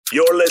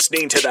You're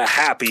listening to the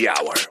Happy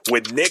Hour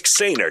with Nick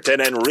Sainert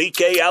and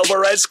Enrique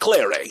Alvarez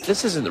Clary.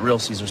 This isn't the real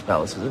Caesar's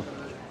Palace, is it?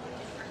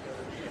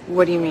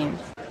 What do you mean?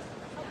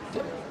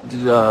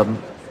 Did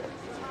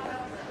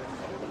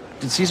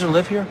Caesar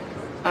live here?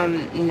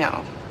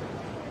 No.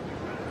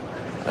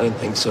 I didn't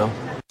think so.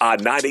 On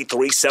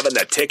 93.7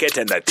 The Ticket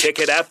and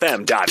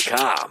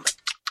theticketfm.com.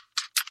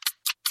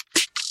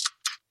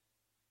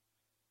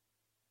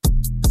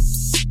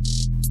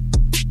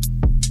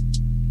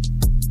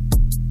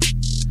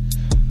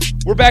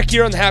 We're back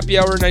here on the Happy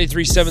Hour,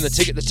 93.7 The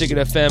Ticket,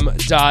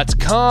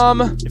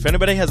 theticketfm.com. If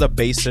anybody has a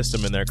bass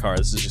system in their car,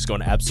 this is just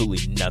going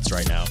absolutely nuts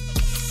right now.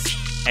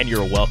 And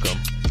you're welcome.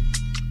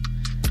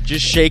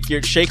 Just shake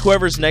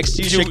whoever's next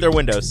to you, shake their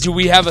windows. Do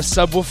we have a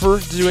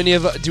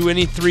subwoofer? Do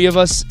any three of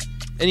us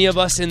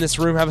in this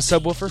room have a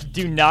subwoofer?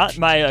 Do not.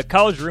 My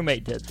college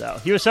roommate did, though.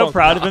 He was so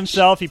proud of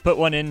himself. He put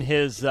one in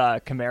his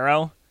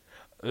Camaro.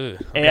 Okay.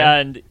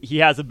 And he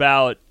has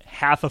about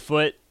half a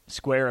foot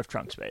square of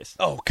trunk space.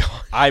 Oh, God.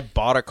 I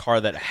bought a car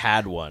that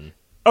had one.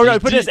 Oh, no,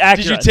 put his Acura.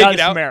 Did you take not it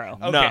his out?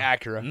 Camaro. Okay, No.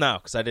 Acura. No,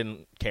 because I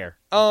didn't care.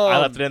 I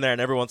left it in there, and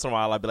every once in a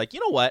while I'd be like, you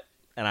know what?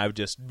 And I would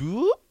just,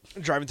 whoop.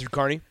 Driving through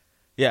Kearney?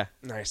 Yeah.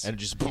 Nice. And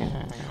just,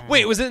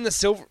 Wait, was it in the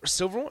silver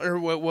one? Or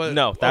what?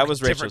 no, that was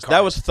different Rachel's. car.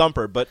 That was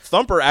Thumper. But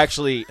Thumper,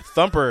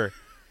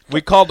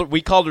 we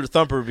called her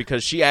Thumper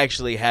because she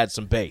actually had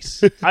some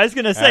bass. I was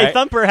going to say, Right.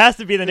 Thumper has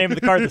to be the name of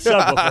the car, the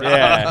subwoofer.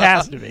 Yeah. It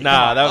has to be.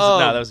 Nah, that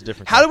was a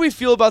different car. How do we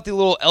feel about the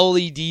little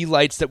LED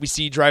lights that we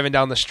see driving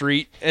down the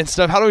street and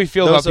stuff? How do we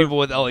feel Those about people are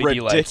with LED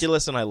lights?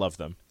 ridiculous, and I love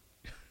them.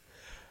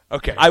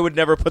 Okay. I would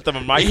never put them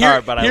in my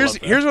car, but I love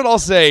them. Here's what I'll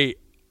say.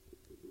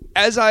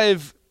 As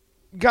I've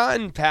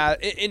gotten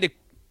into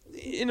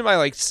my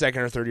like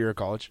second or third year of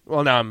college,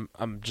 well, now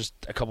I'm just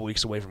a couple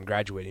weeks away from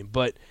graduating,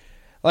 but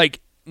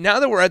like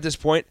now that we're at this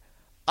point,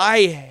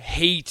 I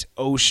hate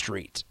O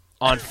Street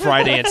on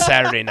Friday and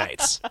Saturday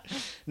nights.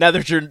 Now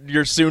that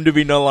you're soon to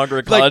be no longer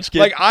a college kid.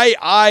 Like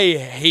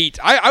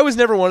I was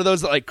never one of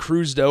those that like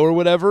cruised O or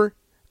whatever.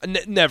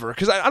 Never,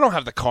 because I don't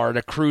have the car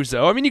to cruise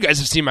though. I mean, you guys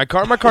have seen my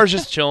car. My car's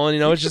just chilling,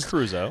 It's just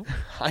Cruzo.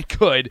 I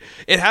could.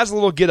 It has a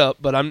little get up,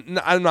 but I'm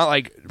not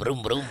like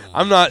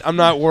I'm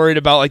not worried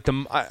about like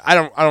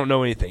I don't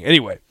know anything.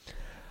 Anyway,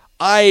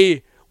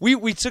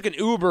 we took an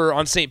Uber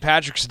on St.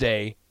 Patrick's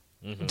Day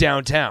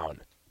downtown,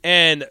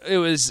 and it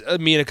was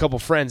me and a couple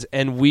friends,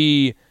 and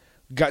we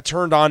got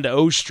turned on to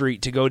O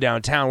Street to go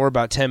downtown. We're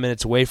about 10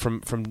 minutes away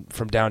from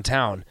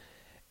downtown,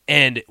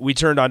 and we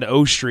turned on to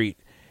O Street.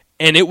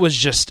 And it was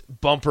just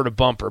bumper to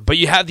bumper. But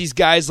you have these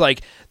guys,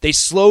 like, they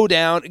slow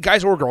down.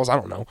 Guys or girls, I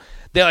don't know.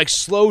 They, like,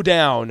 slow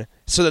down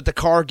so that the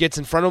car gets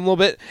in front of them a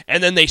little bit.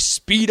 And then they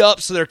speed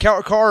up so their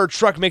car or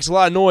truck makes a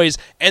lot of noise.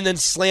 And then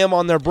slam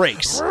on their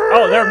brakes.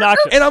 Oh, they're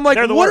obnoxious. And I'm like,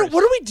 what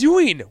are we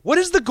doing? What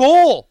is the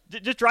goal?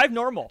 Just drive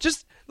normal.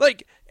 Just,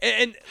 like...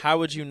 And how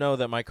would you know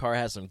that my car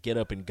has some get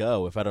up and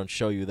go if I don't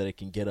show you that it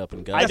can get up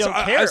and go? I don't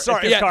care. I'm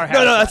sorry. If this car has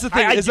no, that. that's the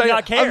thing. I It's do like,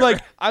 not care. I'm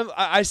like,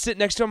 I sit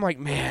next to him. I'm like,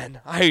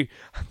 man,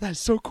 that's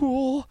so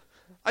cool.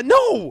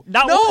 No,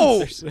 Not no.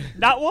 once.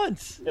 Not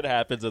once. It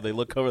happens, and they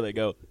look over, they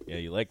go, "Yeah,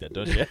 you like that,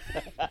 don't you?"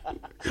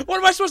 What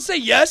am I supposed to say?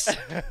 Yes.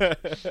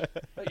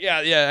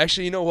 Yeah.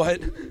 Actually, you know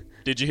what?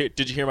 Did you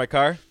hear my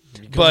car?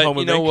 But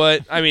you know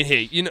what? I mean,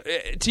 hey,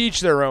 to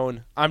each their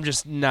own. I'm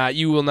just not.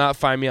 You will not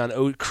find me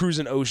on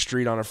cruising O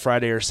Street on a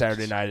Friday or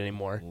Saturday night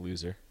anymore.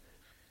 Loser.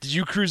 Did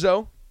you cruise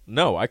O?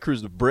 No, I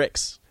cruise the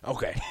bricks.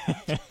 Okay.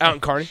 Out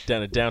in Kearney.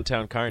 Down at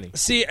downtown Kearney.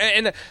 See,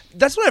 and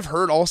that's what I've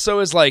heard. Also,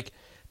 is like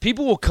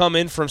people will come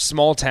in from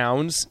small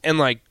towns and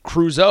like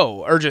cruise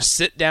O or just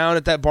sit down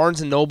at that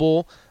Barnes and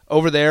Noble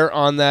over there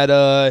on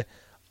that.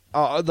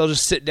 They'll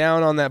just sit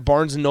down on that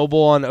Barnes and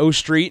Noble on O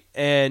Street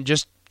and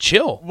just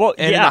chill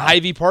in the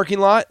Hy-Vee parking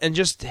lot and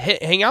just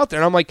hang out there.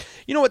 And I'm like,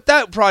 you know what?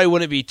 That probably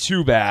wouldn't be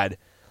too bad.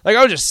 Like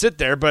I would just sit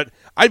there, but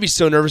I'd be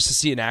so nervous to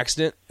see an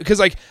accident because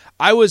like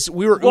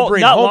we were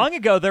Ubering not home. long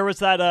ago there was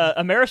that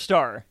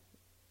Ameristar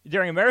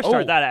during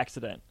Ameristar that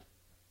accident.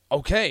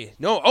 Okay.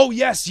 No. Oh,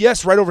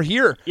 yes. Right over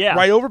here. Yeah.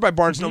 Right over by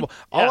Barnes & Noble.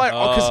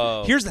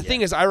 Yeah. Here's the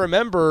thing is I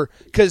remember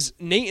because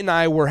Nate and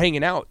I were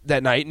hanging out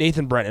that night.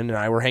 Nathan Brennan and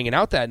I were hanging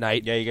out that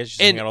night. Yeah, you guys just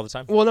hang out all the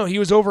time. Well, no, he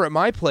was over at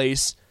my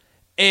place,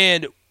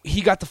 and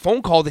he got the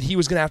phone call that he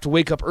was going to have to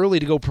wake up early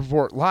to go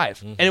report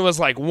live. And it was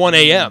like 1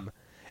 a.m.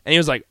 And he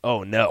was like,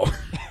 oh, no.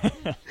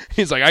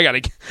 He's like, I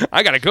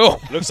gotta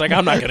go. Looks like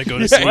I'm not gonna go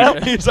to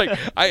sleep. He's like,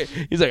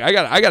 I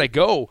gotta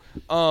go.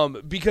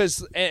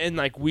 Because and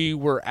like we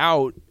were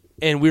out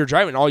and we were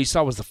driving, and all you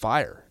saw was the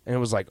fire, and it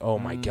was like, oh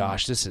my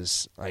gosh, this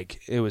is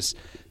like it was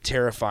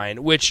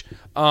terrifying. Which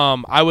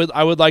I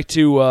would like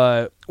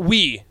to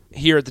we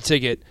here at the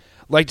Ticket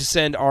like to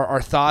send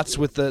our thoughts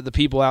with the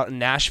people out in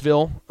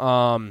Nashville.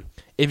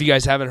 If you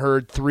guys haven't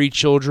heard, 3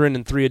 children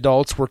and 3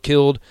 adults were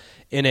killed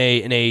in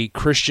a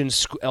Christian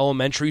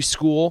elementary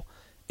school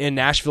in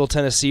Nashville,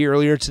 Tennessee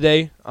earlier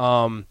today.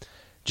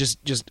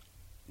 Just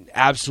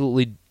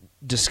absolutely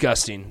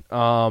disgusting.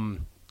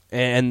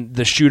 and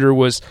the shooter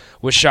was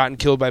shot and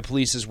killed by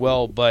police as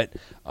well. But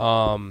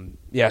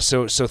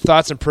so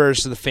thoughts and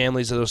prayers to the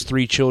families of those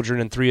 3 children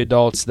and 3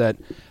 adults that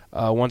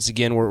once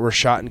again were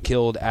shot and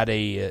killed at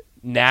a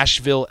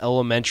Nashville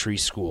elementary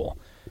school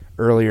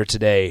earlier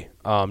today.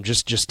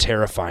 Just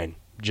terrifying.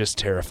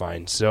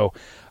 So,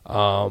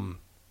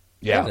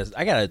 yeah.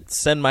 I gotta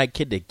send my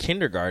kid to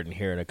kindergarten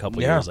here in a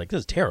couple years. Like, this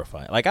is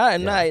terrifying. Like,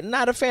 I'm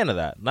not a fan of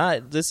that.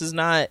 This is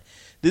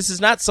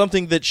not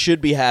something that should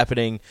be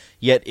happening,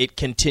 yet it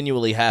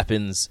continually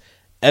happens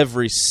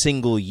every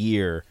single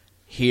year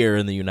here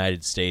in the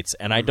United States,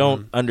 and I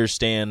don't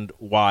understand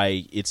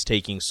why it's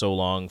taking so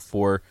long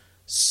for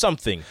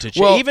something to change.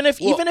 Well, even if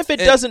it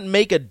doesn't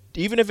make a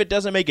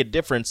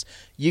difference,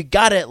 you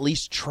gotta at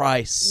least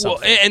try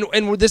something. Well,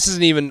 and this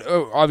isn't even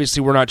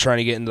obviously we're not trying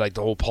to get into like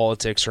the whole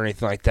politics or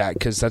anything like that,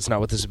 because that's not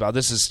what this is about.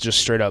 This is just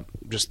straight up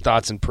just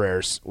thoughts and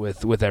prayers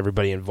with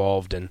everybody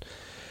involved and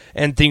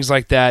things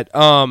like that.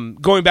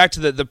 Going back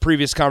to the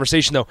previous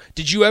conversation though,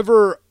 did you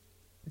ever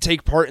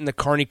take part in the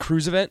Carney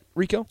Cruise event,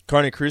 Rico?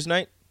 Carney Cruise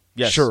Night?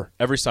 Yes. Sure.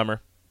 Every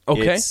summer.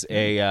 Okay.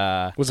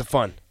 Was it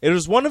fun? It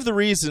was one of the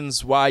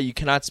reasons why you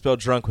cannot spell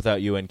drunk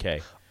without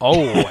UNK.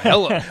 Oh,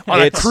 hello.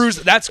 On a cruise,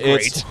 that's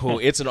great.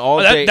 It's an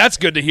all-day... that's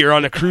good to hear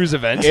on a cruise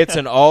event. It's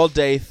an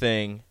all-day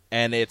thing,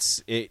 and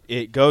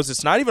it goes...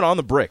 It's not even on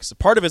the bricks.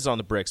 Part of it's on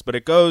the bricks, but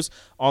it goes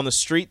on the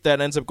street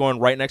that ends up going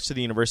right next to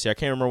the university. I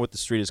can't remember what the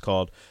street is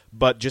called,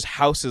 but just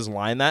houses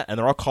line that, and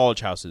they're all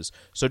college houses.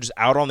 So just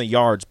out on the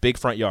yards, big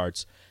front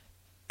yards.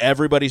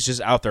 Everybody's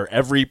just out there.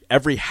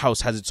 Every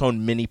house has its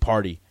own mini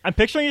party. I'm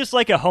picturing just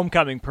like a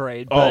homecoming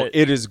parade. Oh,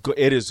 it is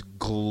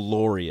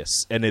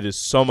glorious, and it is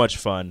so much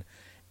fun.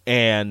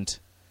 And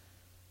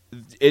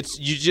it's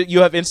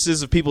you have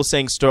instances of people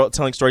telling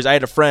stories. I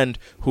had a friend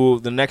who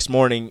the next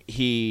morning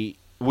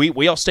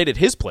we all stayed at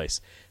his place.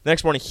 The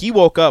next morning he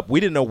woke up. We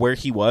didn't know where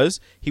he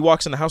was. He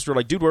walks in the house. We're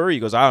like, dude, where are you?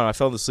 He goes, I don't know.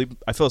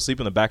 I fell asleep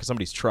in the back of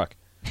somebody's truck.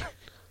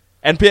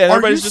 And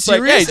everybody's just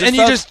serious? like,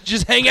 hey, you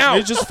just hang out.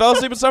 He just fell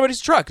asleep in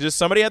somebody's truck. Just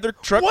somebody had their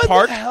truck what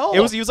parked. The hell?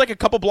 He was like a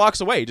couple blocks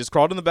away. He just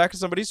crawled in the back of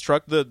somebody's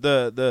truck, the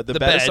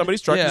bed of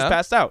somebody's truck, and just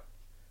passed out.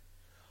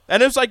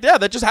 And it was like, yeah,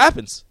 that just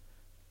happens.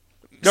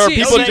 There are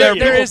people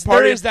there is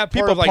that part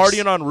people of like,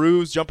 partying on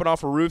roofs, jumping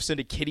off of roofs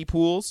into kiddie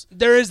pools.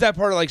 There is that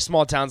part of like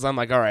small towns. I'm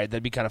like, all right,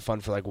 that'd be kind of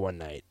fun for like one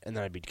night, and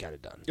then I'd be kind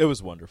of done. It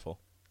was wonderful.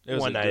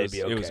 One night it'd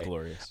be okay. It was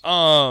glorious.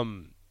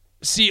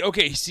 See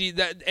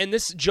that, and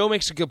this Joe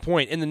makes a good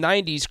point. In the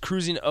 '90s,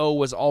 Cruising O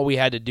was all we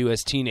had to do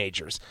as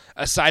teenagers,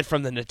 aside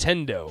from the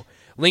Nintendo.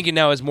 Lincoln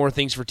now has more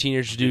things for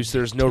teenagers to do, so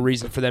there's no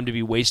reason for them to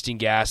be wasting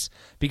gas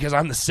because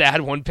I'm the sad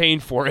one paying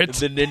for it.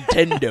 The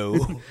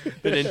Nintendo,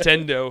 the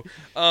Nintendo,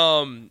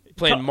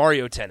 playing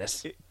Mario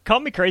Tennis. Call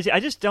me crazy. I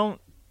just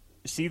don't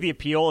see the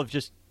appeal of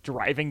just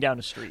driving down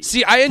the street.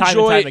 See, I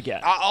enjoy.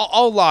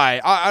 I'll lie.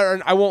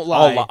 I won't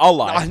lie. I'll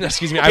lie.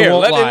 Excuse me. I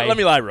won't lie. Let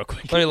me lie real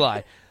quick. Let me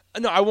lie.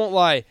 No, I won't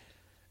lie.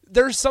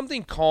 There's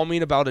something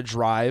calming about a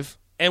drive,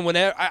 and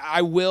whenever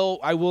I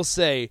will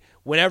say,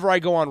 whenever I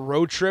go on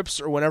road trips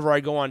or whenever I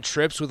go on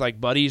trips with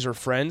like buddies or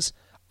friends,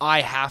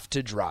 I have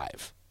to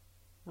drive.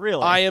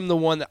 Really? I am the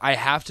one that I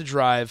have to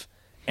drive,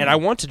 and I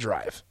want to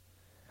drive.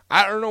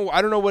 I don't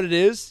know what it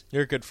is.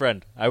 You're a good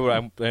friend. I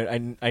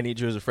need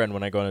you as a friend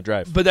when I go on a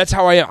drive. But that's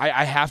how I am.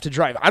 I have to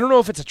drive. I don't know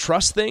if it's a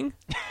trust thing.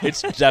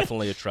 It's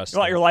definitely a trust You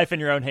want thing. your life in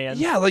your own hands.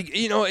 Yeah, like,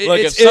 you know,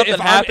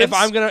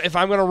 if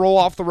I'm gonna roll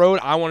off the road,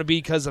 I want to be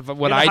because of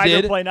what I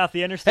did. Plane off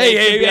the interstate.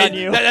 Hey, on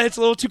you. That's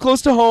a little too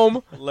close to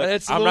home. Look,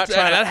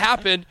 that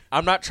happened.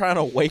 I'm not trying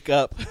to wake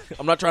up.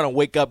 I'm not trying to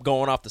wake up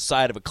going off the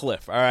side of a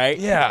cliff. All right.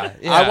 Yeah.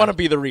 I want to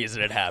be the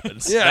reason it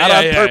happens. Not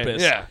on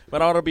purpose. Yeah.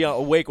 But I want to be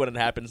awake when it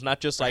happens,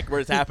 not just like where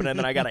it's happening and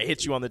then I gotta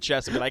hit you on the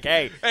chest and be like,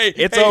 hey,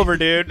 it's over,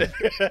 dude.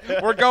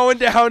 We're going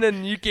down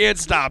and you can't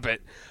stop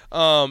it.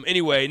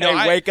 Anyway, no.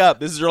 Hey, wake up!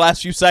 This is your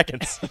last few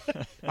seconds.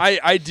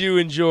 I do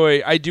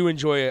enjoy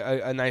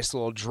a nice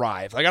little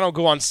drive. Like, I don't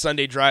go on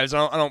Sunday drives.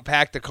 I don't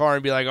pack the car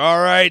and be like, all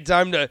right,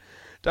 time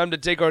to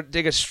take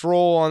a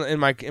stroll in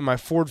my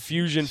Ford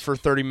Fusion for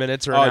 30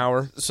 minutes or an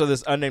hour. So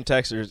this unnamed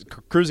texter,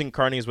 cruising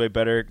Kearney is way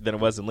better than it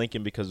was in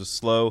Lincoln because it was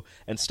slow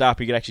and stop.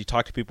 You could actually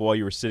talk to people while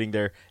you were sitting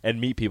there and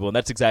meet people, and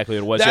that's exactly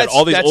what it was. You had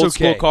all these old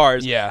school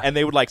cars, and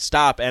they would like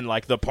stop and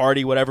like the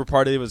party, whatever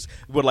party it was,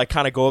 would like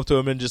kind of go up to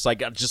them and just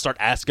start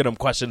asking them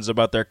questions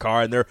about their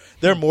car, and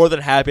they're more than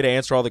happy to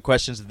answer all the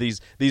questions that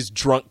these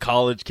drunk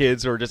college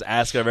kids who are just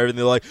asking them everything.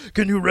 They're like,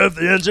 "Can you rev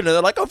the engine?" And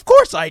they're like, "Of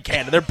course I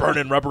can." And they're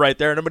burning rubber right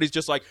there, and everybody's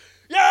just like,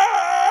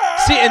 yeah!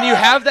 See, and you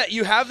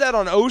have that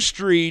on O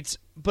Street,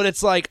 but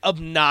it's like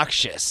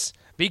obnoxious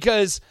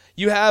because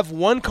you have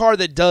one car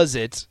that does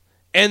it,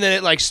 and then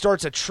it like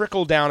starts a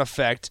trickle down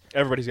effect.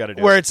 Everybody's got to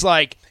do where it. It's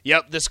like,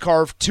 yep, this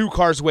car 2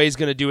 cars away is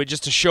going to do it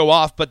just to show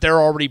off, but they're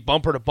already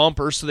bumper to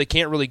bumper, so they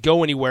can't really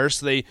go anywhere.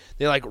 So they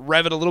like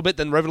rev it a little bit,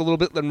 then rev it a little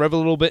bit, then rev it a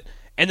little bit,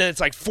 and then it's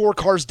like 4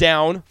 cars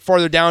down,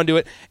 farther down to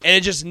it, and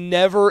it just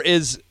never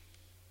is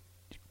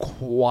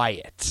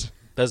quiet.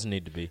 Doesn't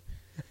need to be.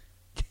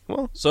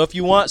 Well, so if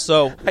you want,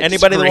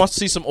 anybody that wants to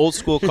see some old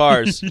school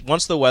cars,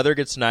 once the weather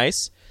gets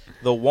nice,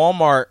 the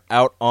Walmart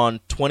out on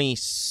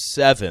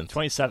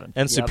 27th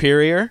and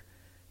Superior,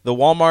 the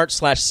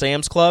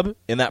Walmart/Sam's Club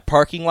in that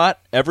parking lot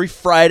every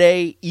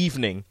Friday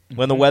evening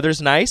when the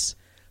weather's nice.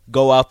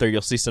 Go out there.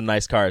 You'll see some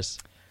nice cars.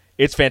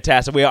 It's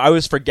fantastic. I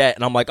always forget,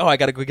 and I'm like, I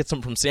got to go get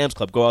something from Sam's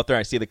Club. Go out there,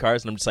 I see the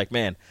cars, and I'm just like,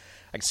 man,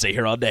 I can stay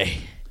here all day.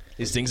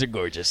 These things are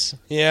gorgeous.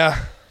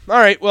 Yeah. All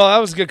right. Well, that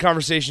was a good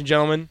conversation,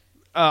 gentlemen.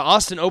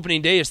 Austin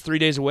opening day is 3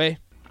 days away.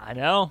 I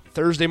know.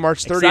 Thursday,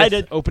 March 30th.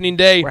 Excited. Opening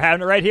day. We're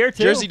having it right here,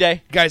 too. Jersey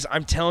Day. Guys,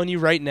 I'm telling you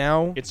right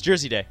now. It's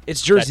Jersey Day.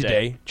 It's Jersey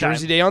Day.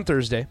 Jersey Day on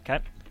Thursday. Okay.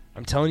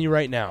 I'm telling you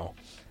right now.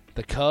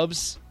 The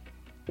Cubs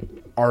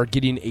are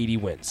getting 80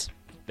 wins.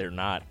 They're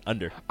not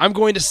under. I'm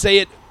going to say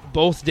it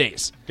both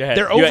days. Go ahead.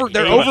 Their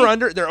over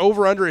under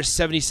is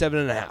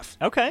 77.5.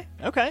 Okay.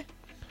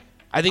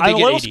 I think I'm they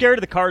get a little 80. scared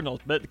of the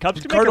Cardinals, but the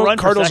Cubs can make a run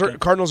for second.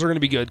 Cardinals are going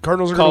to be good.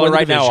 Cardinals are Call going to it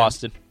win the right division. now,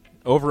 Austin.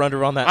 Over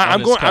under on that.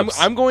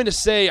 I'm going to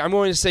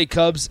say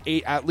Cubs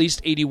at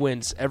least 80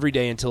 wins every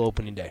day until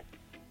opening day.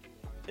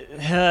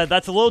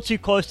 That's a little too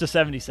close to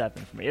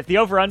 77 for me. If the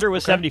over-under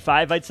was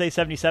 75, I'd say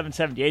 77,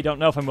 78. Don't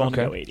know if I'm willing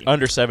to go 80.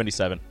 Under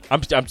 77.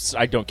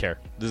 I don't care.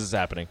 This is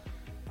happening.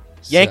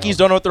 Yankees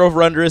don't know what their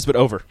over-under is, but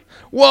over.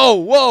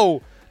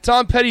 Whoa.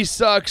 Tom Petty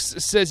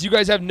sucks says you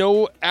guys have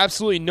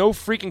absolutely no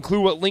freaking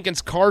clue what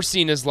Lincoln's car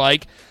scene is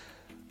like.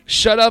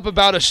 Shut up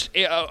about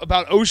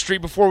O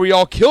Street before we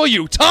all kill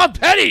you. Tom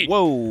Petty!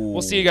 Whoa.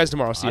 We'll see you guys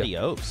tomorrow. See ya.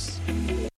 Adios.